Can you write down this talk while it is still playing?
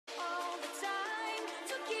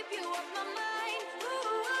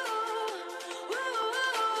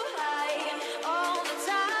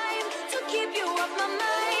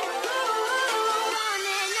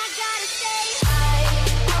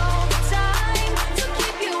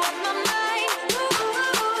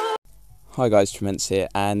Hi guys, Trimense here,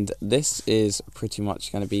 and this is pretty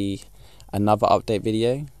much going to be another update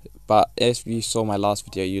video. But if you saw my last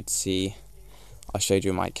video, you'd see I showed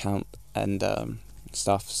you my account and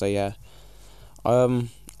stuff. So yeah, I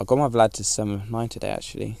got my Vlad to 7/9 today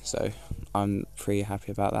actually, so I'm pretty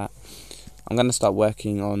happy about that. I'm going to start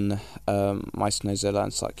working on my Snowzilla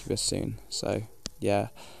and Succubus soon. So yeah,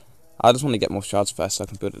 I just want to get more shards first so I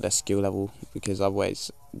can build at their skill level, because otherwise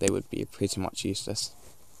they would be pretty much useless.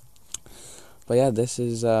 But yeah, this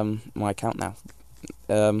is my account now.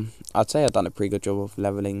 I'd say I've done a pretty good job of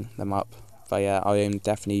leveling them up. But yeah, I am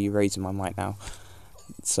definitely raising my might now.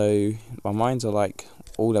 So my mines are like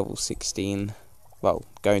all level 16. Well,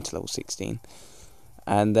 going to level 16.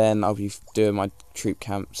 And then I'll be doing my troop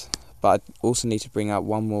camps. But I also need to bring out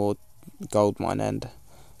one more gold mine and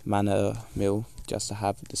mana mill just to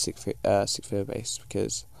have the six figure base,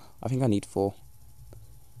 because I think I need 4.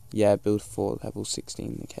 Yeah, build 4 level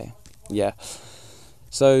 16. Okay. Yeah,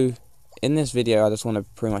 so in this video I just want to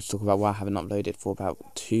pretty much talk about why I haven't uploaded for about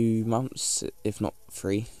 2 months, if not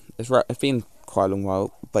 3. It's been quite a long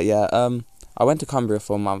while. But yeah, I went to Cumbria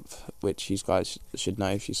for a month, which you guys should know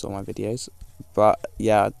if you saw my videos. But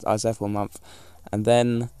yeah, I was there for a month, and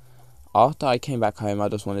then after I came back home I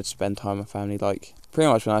just wanted to spend time with my family. Like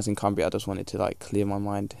pretty much when I was in Cumbria I just wanted to like clear my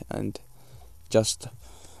mind and just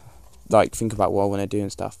like think about what I want to do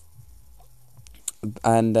and stuff.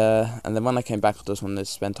 And then when I came back I just wanted to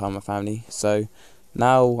spend time with my family. So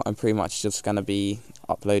now I'm pretty much just going to be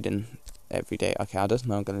uploading every day. Okay, I just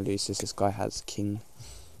know I'm going to lose this guy has King.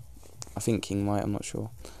 I think King might, I'm not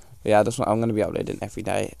sure. But yeah, I'm going to be uploading every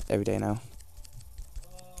day now.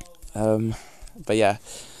 But yeah,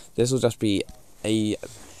 this will just be a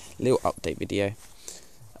little update video.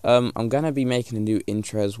 I'm going to be making a new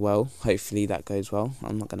intro as well. Hopefully that goes well.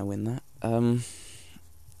 I'm not going to win that.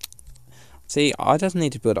 See, I just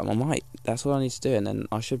need to build up my might. That's what I need to do, and then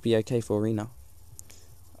I should be okay for arena.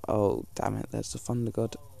 Oh damn it! There's the Thunder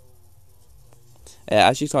God. Yeah,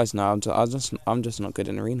 as you guys know, I'm just not good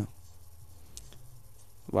in arena.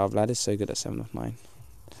 Wow, Vlad is so good at 7/9.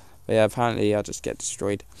 But yeah, apparently I just get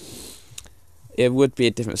destroyed. It would be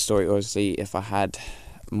a different story, obviously, if I had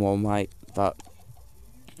more might, but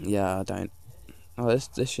yeah, I don't. Oh, this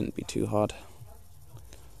shouldn't be too hard.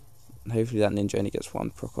 Hopefully that ninja only gets 1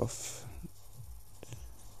 proc off.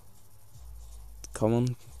 Come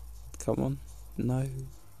on, no.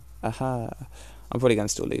 Aha. I'm probably going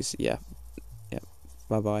to still lose. Yeah.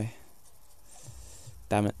 Bye-bye.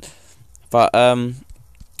 Damn it. But,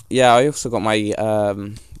 yeah, I also got my, I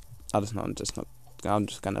don't know, I'm just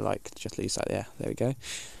going to, like, just lose that. Yeah, there we go.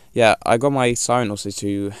 Yeah, I got my Siren also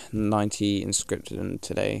to 90 inscription.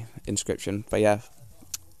 But, yeah,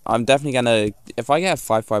 I'm definitely going to, if I get a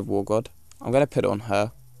 5/5 War God, I'm going to put it on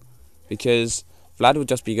her, because Vlad would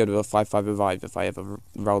just be good with a 5/5 revive if I ever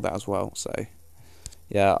roll that as well. So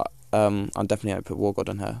yeah, I'm definitely gonna put War God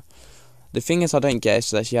on her. The thing is, I don't get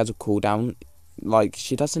is that she has a cooldown. Like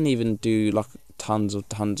she doesn't even do like tons of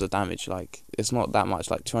damage. Like it's not that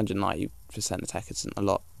much. Like 290% attack isn't a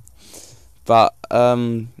lot. But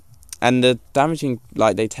and the damaging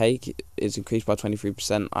like they take is increased by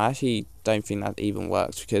 23%. I actually don't think that even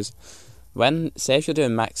works, because say if you're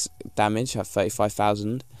doing max damage at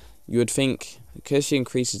 35,000, you would think, because she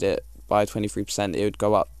increases it by 23%, it would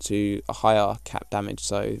go up to a higher cap damage,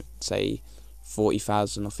 so say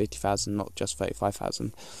 40,000 or 50,000, not just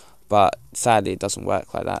 35,000. But sadly, it doesn't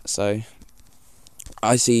work like that, so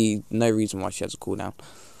I see no reason why she has a cooldown.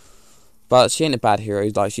 But she ain't a bad hero.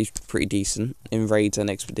 Like she's pretty decent in raids and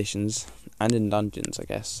expeditions, and in dungeons, I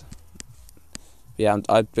guess. Yeah,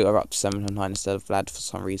 I built her up to 7/9 instead of Vlad for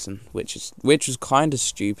some reason, which was kind of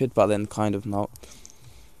stupid, but then kind of not.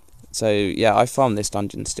 So yeah, I farm this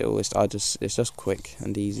dungeon still. It's just quick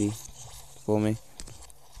and easy for me.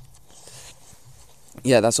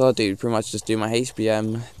 Yeah, that's what I do. Pretty much just do my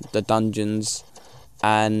HBM, the dungeons,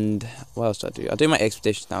 and what else do I do? I do my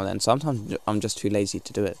expeditions now and then. Sometimes I'm just too lazy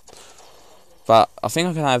to do it. But I think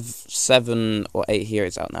I can have 7 or 8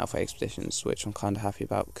 heroes out now for expeditions, which I'm kind of happy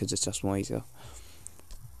about because it's just more easier.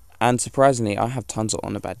 And surprisingly, I have tons of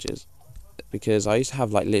honor badges, because I used to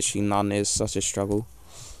have like literally none. It's such a struggle.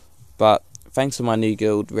 But thanks to my new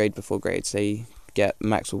guild, Raid Before Grades, they get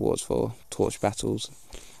max rewards for torch battles,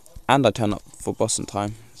 and I turn up for boss in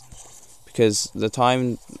time, because the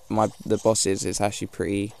time the boss is actually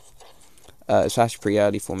pretty it's actually pretty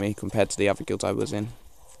early for me compared to the other guilds I was in.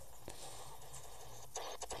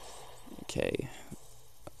 Okay,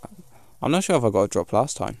 I'm not sure if I got a drop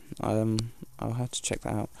last time. I'll have to check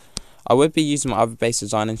that out. I would be using my other base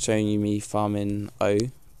design and showing you me farming O,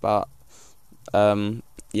 but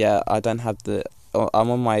yeah, I don't have the I'm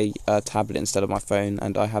on my tablet instead of my phone,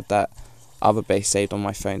 and I have that other base saved on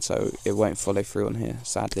my phone, so it won't follow through on here,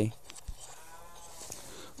 sadly.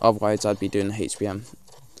 Otherwise, I'd be doing HBM.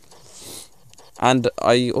 And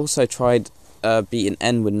I also tried beating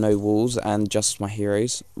N with no walls and just my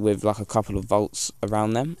heroes with like a couple of vaults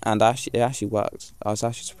around them, and it actually worked. I was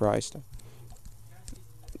actually surprised.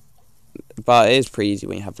 But it is pretty easy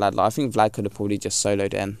when you have Vlad. Like, I think Vlad could have probably just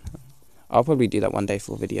soloed N. I'll probably do that one day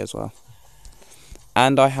for a video as well.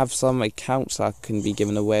 And I have some accounts that can be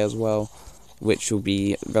given away as well, which will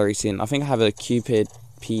be very soon. I think I have a Cupid,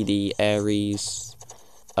 PD, Ares.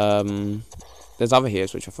 There's other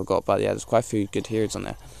heroes which I forgot, but yeah, there's quite a few good heroes on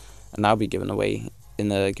there, and I'll be given away in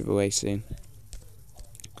the giveaway soon.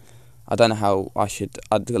 I don't know how I should.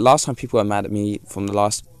 The last time people were mad at me from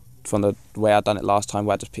the way I done it last time,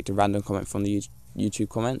 where I just picked a random comment from the YouTube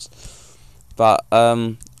comments. But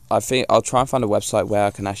I think I'll try and find a website where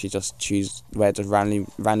I can actually just choose, where it just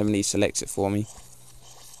randomly selects it for me.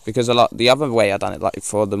 Because the other way I done it, like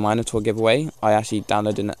for the Minotaur giveaway, I actually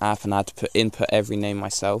downloaded an app and I had to input every name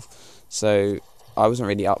myself. So I wasn't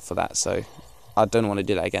really up for that. So I don't want to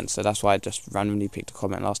do that again. So that's why I just randomly picked a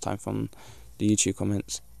comment last time from the YouTube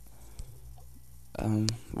comments.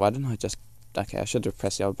 Why didn't I just... Okay, I should have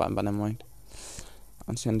pressed the other button, but never mind.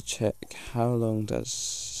 I'm just going to check how long do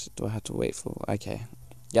I have to wait for. Okay.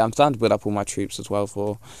 Yeah, I'm starting to build up all my troops as well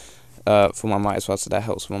for my might as well, so that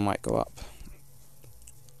helps my might go up.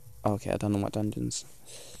 Okay, I've done all my dungeons.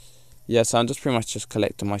 Yeah, so I'm just pretty much just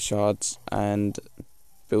collecting my shards and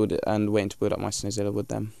waiting to build up my Snowzilla with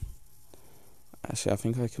them. Actually, I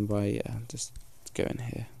think I can buy, just go in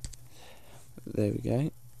here. There we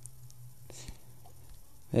go.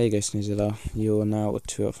 There you go, Snowzilla. You're now a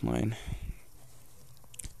 2 of 9.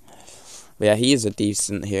 But yeah, he is a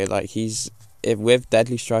decent hero. Like, with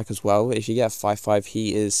Deadly Strike as well, if you get a 5/5,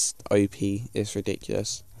 he is OP. It's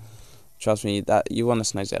ridiculous. Trust me, that you want a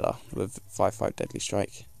Snowzilla with 5/5 Deadly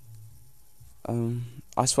Strike.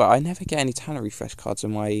 I swear, I never get any talent refresh cards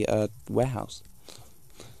in my warehouse.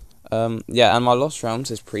 Yeah, and my Lost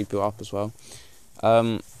Realms is pre-built up as well.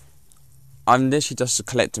 I'm literally just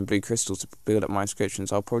collecting blue crystals to build up my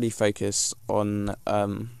inscriptions. I'll probably focus on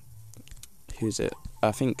who's it?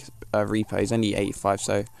 I think Reaper. He's only 85,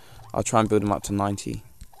 so I'll try and build him up to 90.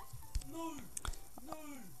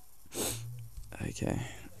 Okay.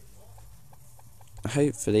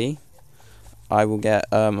 Hopefully, I will get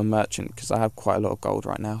a merchant, because I have quite a lot of gold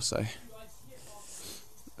right now. So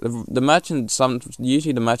the merchant,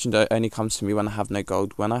 usually the merchant only comes to me when I have no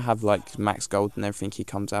gold. When I have like max gold and everything, he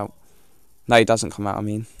comes out. No, he doesn't come out. I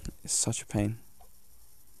mean, it's such a pain.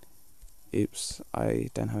 Oops, I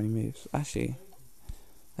don't have any moves. Actually,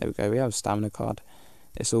 there we go. We have a stamina card.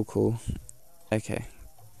 It's all cool. Okay.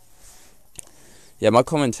 Yeah, my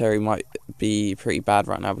commentary might be pretty bad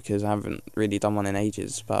right now because I haven't really done one in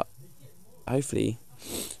ages, but hopefully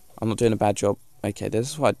I'm not doing a bad job. Okay,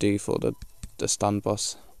 this is what I do for the stun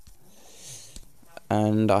boss.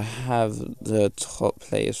 And I have the top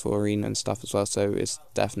players for arena and stuff as well, so it's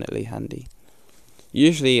definitely handy.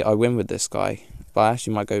 Usually I win with this guy, but I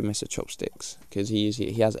actually might go Mr. Chopsticks, because he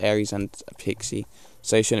has Ares and Pixie,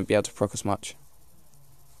 so he shouldn't be able to proc us much.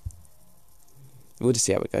 We'll just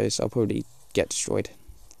see how it goes. I'll probably get destroyed.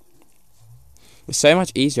 It's so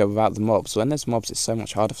much easier without the mobs. When there's mobs, it's so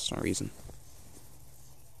much harder for some reason.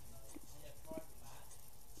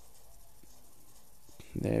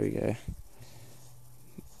 There we go.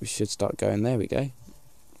 We should start going. There we go.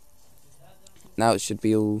 Now it should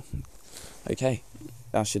be all okay.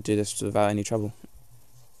 I should do this without any trouble.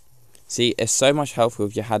 See, it's so much helpful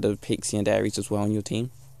if you had a Pixie and Ares as well on your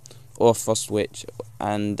team, or a Frost Witch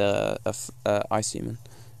and Ice Human.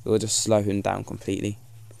 It will just slow him down completely.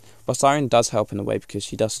 But Siren does help in a way because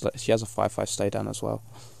she has a 5/5 slowdown as well.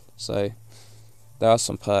 So there are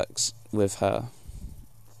some perks with her.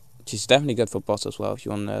 She's definitely good for boss as well if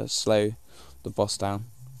you want to slow the boss down.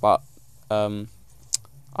 But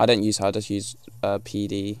I don't use her. I just use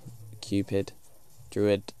PD, Cupid,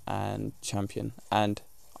 Druid, and Champion, and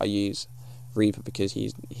I use Reaper because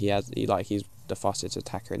he's the fastest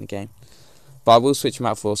attacker in the game. But I will switch him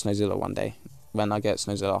out for Snowzilla one day when I get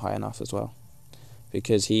Snowzilla high enough as well,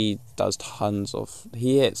 because he does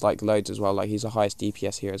he hits like loads as well. Like, he's the highest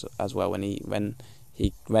DPS here as well when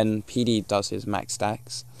PD does his max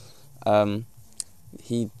stacks.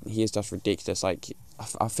 He is just ridiculous. Like,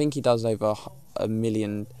 I think he does over 1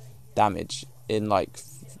 million damage in like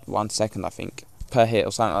 1 second, I think, per hit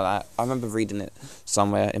or something like that. I remember reading it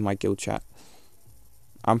somewhere in my guild chat.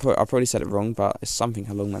 I probably said it wrong, but it's something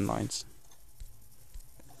along those lines.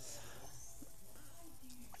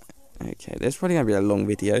 Okay, this is probably going to be a long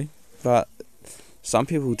video, but some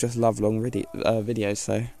people just love long videos,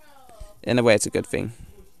 so in a way it's a good thing.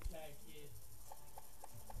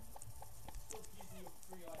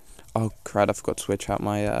 Oh crud, I forgot to switch out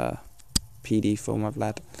my PD for my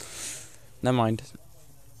Vlad. Never mind.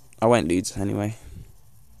 I won't lose anyway.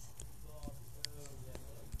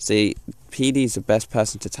 See, PD's the best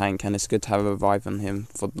person to tank, and it's good to have a revive on him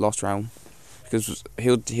for the Lost Realm, because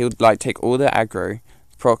he'll like take all the aggro,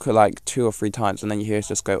 proc like 2 or 3 times, and then you hear it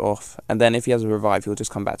just go off. And then if he has a revive, he'll just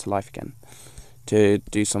come back to life again to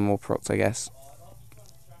do some more procs, I guess.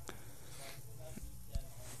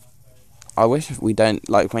 I wish we don't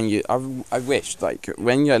like when you. I wish like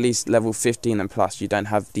when you're at least level 15 and plus, you don't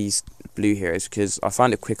have these blue heroes, because I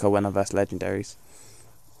find it quicker when I verse legendaries.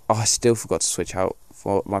 Oh, I still forgot to switch out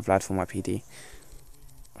for my Vlad for my PD.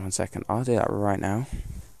 1 second, I'll do that right now.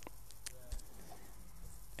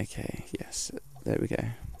 Okay, yes, there we go.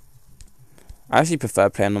 I actually prefer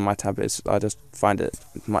playing on my tablets. I just find it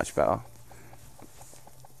much better.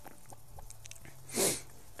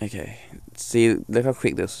 Okay, see, look how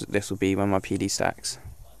quick this will be when my PD stacks.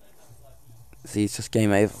 See, it's just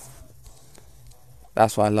game over.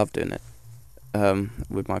 That's why I love doing it.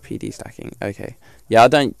 With my PD stacking. Okay, yeah, I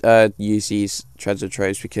don't use these treasure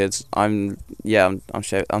troves because I'm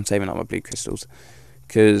saving up my blue crystals,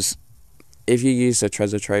 because if you use a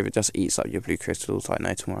treasure trove, it just eats up your blue crystals like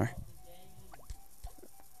no tomorrow.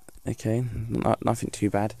 Okay, nothing too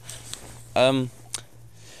bad.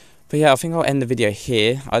 But yeah, I think I'll end the video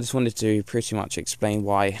here. I just wanted to pretty much explain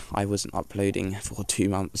why I wasn't uploading for 2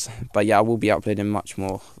 months. But yeah, I will be uploading much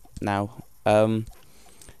more now.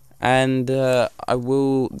 And I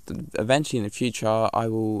will eventually in the future I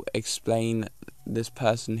will explain this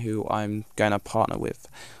person who I'm going to partner with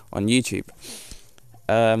on YouTube.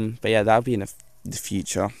 But yeah, that'll be in the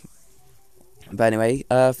future. But anyway,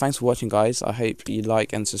 thanks for watching, guys. I hope you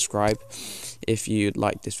like and subscribe if you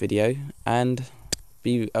like this video, and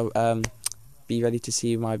be ready to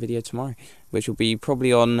see my video tomorrow, which will be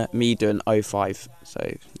probably on me doing 05.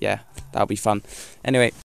 So yeah, that'll be fun. Anyway.